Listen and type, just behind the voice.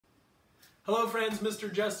Hello friends,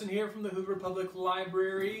 Mr. Justin here from the Hoover Public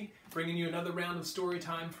Library, bringing you another round of story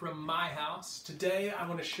time from my house. Today I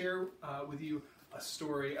want to share with you a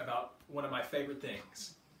story about one of my favorite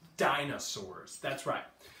things, dinosaurs. That's right.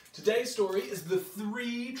 Today's story is The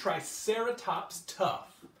Three Triceratops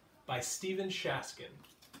Tuff by Stephen Shaskin.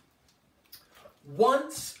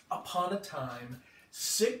 Once upon a time,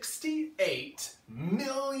 68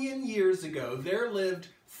 million years ago, there lived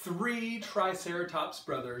three Triceratops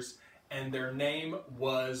brothers, and their name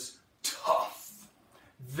was Tuff.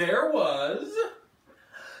 There was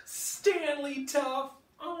Stanley Tuff.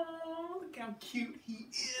 Oh, look how cute he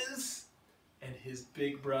is. And his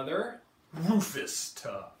big brother, Rufus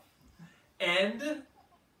Tuff. And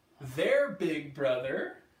their big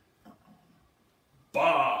brother,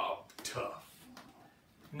 Bob Tuff.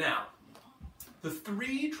 Now, the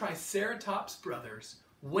three Triceratops brothers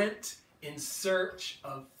went in search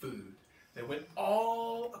of food. They went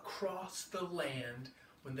all across the land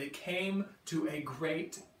when they came to a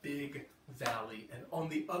great big valley. And on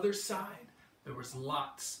the other side, there was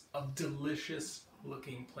lots of delicious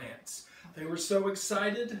looking plants. They were so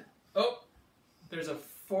excited. Oh, there's a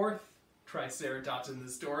fourth Triceratops in the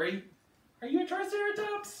story. Are you a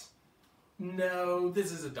Triceratops? No,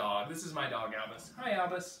 this is a dog. This is my dog, Albus. Hi,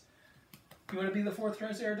 Albus. You want to be the fourth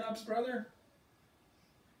Triceratops brother?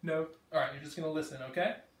 No? All right, you're just going to listen,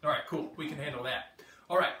 okay? All right, cool. We can handle that.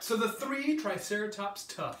 All right, so the three Triceratops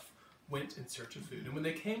Tuff went in search of food. And when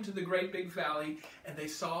they came to the great big valley and they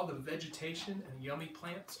saw the vegetation and yummy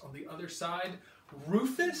plants on the other side,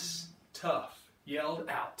 Rufus Tuff yelled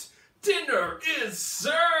out, "Dinner is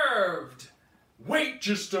served!" "Wait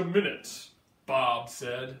just a minute," Bob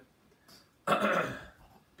said.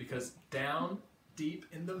 Because down deep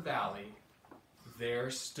in the valley, there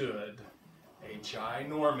stood a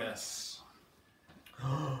ginormous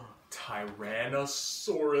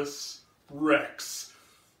Tyrannosaurus Rex.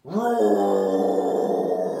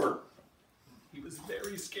 Roar! He was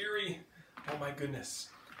very scary. Oh my goodness.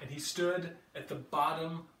 And he stood at the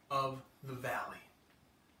bottom of the valley.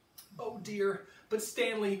 Oh dear, but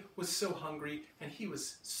Stanley was so hungry and he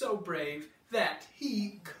was so brave that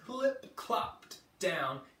he clip-clopped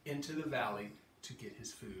down into the valley to get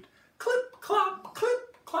his food. Clip-clop,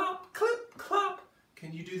 clip-clop, clip-clop.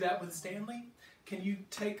 Can you do that with Stanley? Can you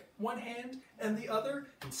take one hand and the other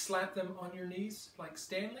and slap them on your knees like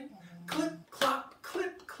Stanley? Clip-clop,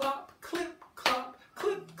 clip-clop, clip-clop,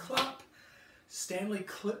 clip-clop. Stanley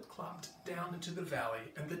clip-clopped down into the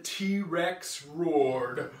valley and the T-Rex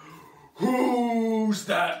roared, "Who's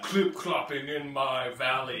that clip-clopping in my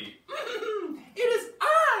valley?" "It is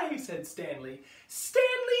I," said Stanley,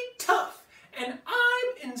 "Stanley Tuff, and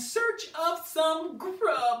I'm in search of some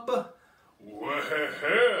grub."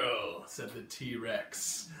 "Well," said the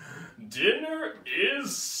T-Rex, "dinner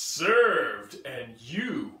is served, and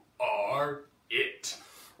you are it."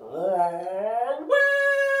 "Wait!"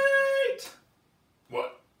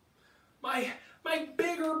 "What?" My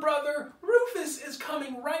bigger brother Rufus is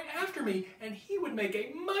coming right after me, and he would make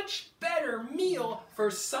a much better meal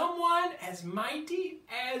for someone as mighty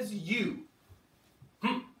as you."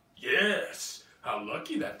 "Yes. How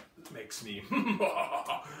lucky that makes me."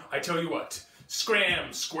 "I tell you what,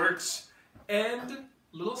 scram, squirts." And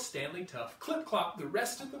little Stanley Tuff clip-clopped the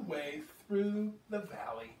rest of the way through the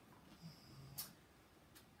valley.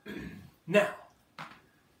 Now,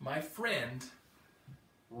 my friend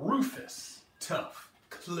Rufus Tuff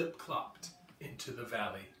clip-clopped into the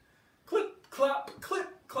valley. Clip-clop,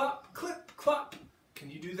 clip-clop, clip-clop. Can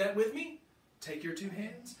you do that with me? Take your two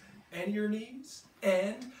hands and your knees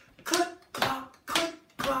and clip-clop,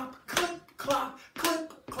 clip-clop, clip-clop,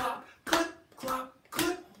 clip-clop, clip-clop,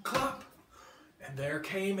 clip-clop. And there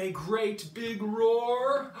came a great big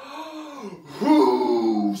roar.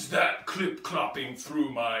 "Who's that clip-clopping through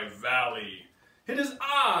my valley? It is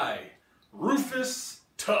I, Rufus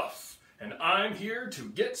Tuff, and I'm here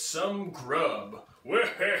to get some grub."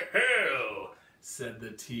 "Well," said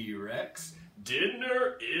the T-Rex,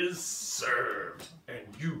 "dinner is served,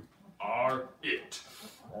 and you are it."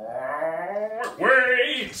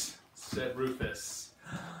 "Wait," said Rufus.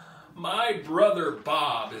 "My brother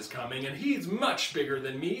Bob is coming, and he's much bigger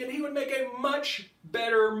than me, and he would make a much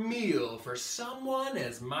better meal for someone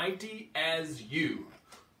as mighty as you."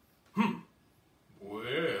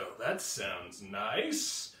 "Well, that sounds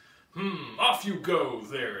nice. Off you go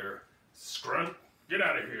there, Scrunt. Get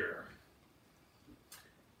out of here."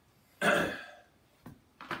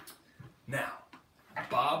 Now,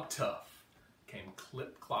 Bob Tuff came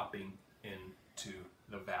clip-clopping into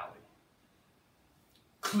the valley.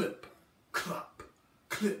 Clip, clop,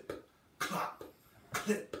 clip, clop,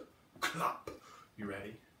 clip, clop. You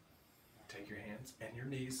ready? take your hands and your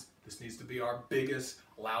knees. This needs to be our biggest,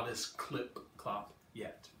 loudest clip clop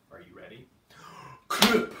yet. Are you ready?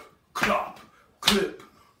 Clip, clop, clip,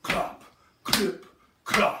 clop, clip,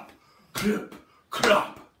 clop, clip,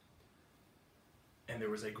 clop. And there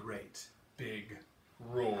was a great big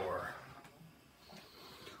roar.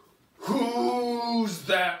 Who's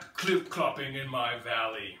that clip-clopping in my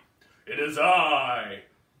valley? It is I,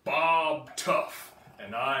 Bob Tuff,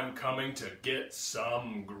 and I'm coming to get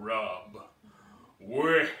some grub.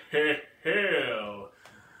 Well,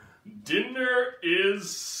 dinner is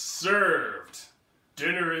served.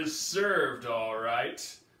 Dinner is served, all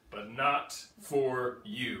right, but not for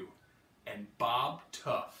you. And Bob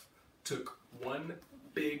Tuff took one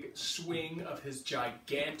big swing of his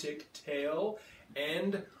gigantic tail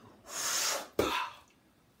and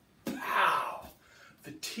pow!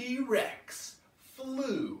 The T-Rex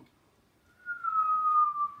flew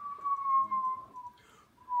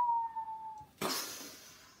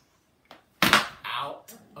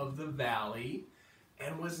out of the valley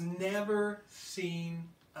and was never seen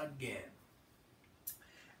again.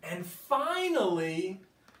 And finally,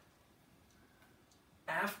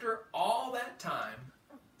 after all that time,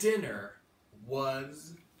 dinner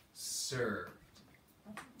was served.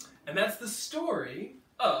 And that's the story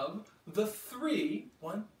of the three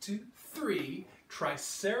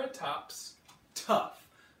Triceratops Tuff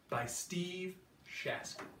by Steve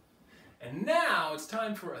Shaskin. And now it's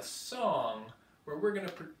time for a song where we're going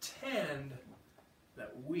to pretend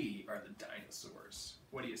that we are the dinosaurs.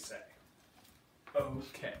 What do you say?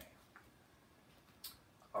 Okay.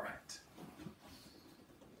 All right.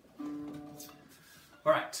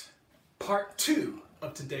 All right. Part 2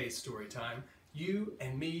 of today's story time. You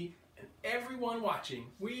and me and everyone watching,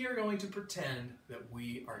 we are going to pretend that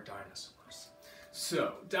we are dinosaurs.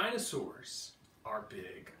 So, dinosaurs are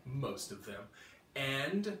big, most of them,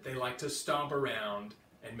 and they like to stomp around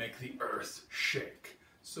and make the earth shake.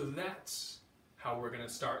 So that's how we're going to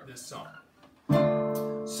start this song.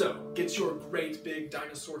 So, get your great big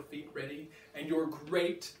dinosaur feet ready, and your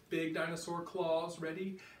great big dinosaur claws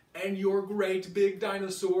ready, and your great big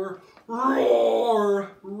dinosaur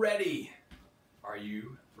roar ready. Are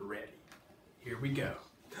you ready? Here we go.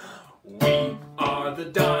 We are the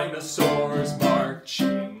dinosaurs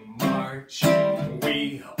marching, marching.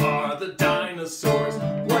 We are the dinosaurs.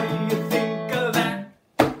 What do you think of that?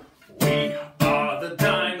 We are the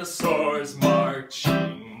dinosaurs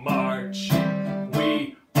marching, marching.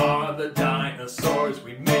 We are the dinosaurs.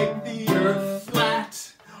 We make the earth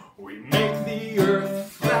flat. We make the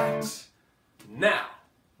earth flat. Now,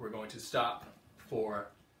 we're going to stop for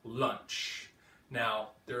lunch. Now,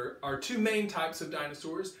 there are two main types of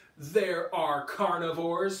dinosaurs. There are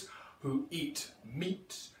carnivores who eat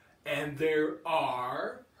meat, and there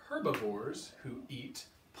are herbivores who eat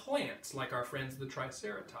plants, like our friends the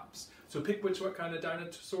Triceratops. So pick what kind of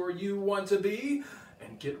dinosaur you want to be,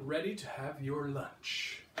 and get ready to have your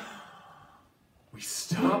lunch. We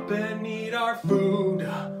stop and eat our food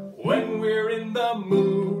when we're in the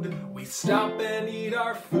mood. We stop and eat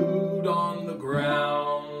our food on the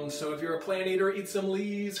ground. So if you're a plant eater, eat some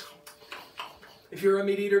leaves. If you're a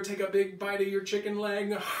meat eater, take a big bite of your chicken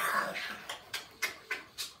leg.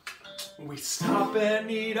 We stop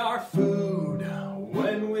and eat our food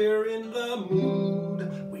when we're in the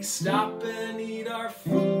mood. We stop and eat our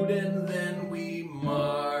food and then we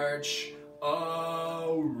march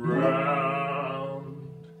around.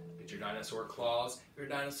 Get your dinosaur claws, your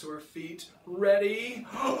dinosaur feet ready.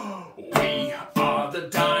 We are the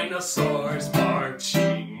dinosaurs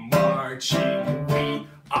marching, marching. We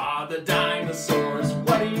are the dinosaurs.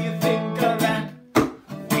 What do you think of that?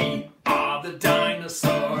 We are the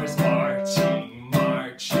dinosaurs marching,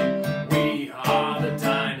 marching. We are the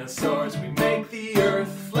dinosaurs. We make the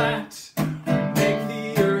earth flat. We make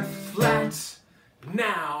the earth flat.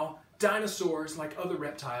 Now, dinosaurs, like other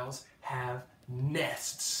reptiles, have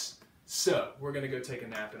nests. So, we're going to go take a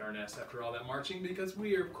nap in our nest after all that marching because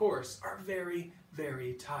we, of course, are very,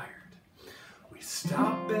 very tired. We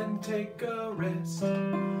stop and take a rest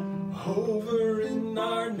over in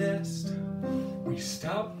our nest. We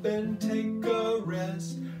stop and take a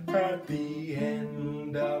rest at the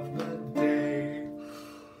end of the day.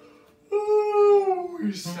 Ooh,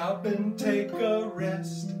 we stop and take a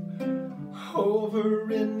rest over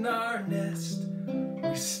in our nest.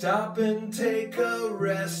 We stop and take a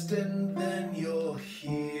rest and then you'll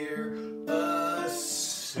hear us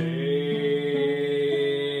say.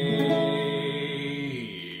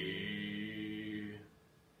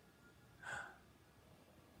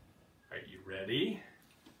 Ready?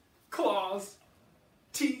 Claws,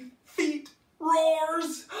 teeth, feet,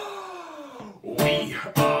 roars. We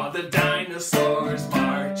are the dinosaurs. dinosaurs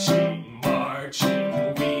marching,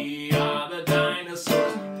 marching. We are the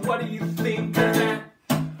dinosaurs. What do you think of that?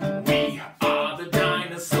 We are the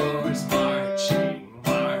dinosaurs marching,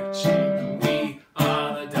 marching. We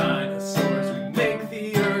are the dinosaurs. We make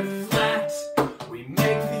the earth flat. We make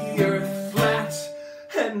the earth flat.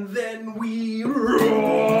 And then we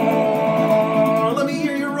roar. Let me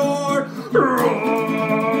hear you roar. Roar.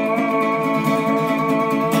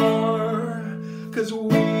 'Cause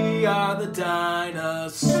we are the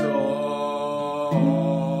dinosaurs.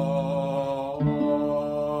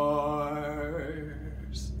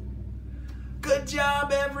 Good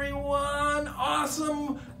job, everyone.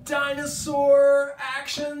 Awesome dinosaur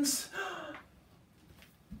actions.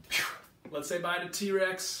 Let's say bye to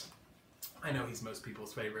T-Rex. I know he's most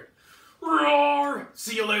people's favorite. Roar!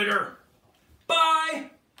 See you later.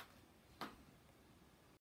 Bye!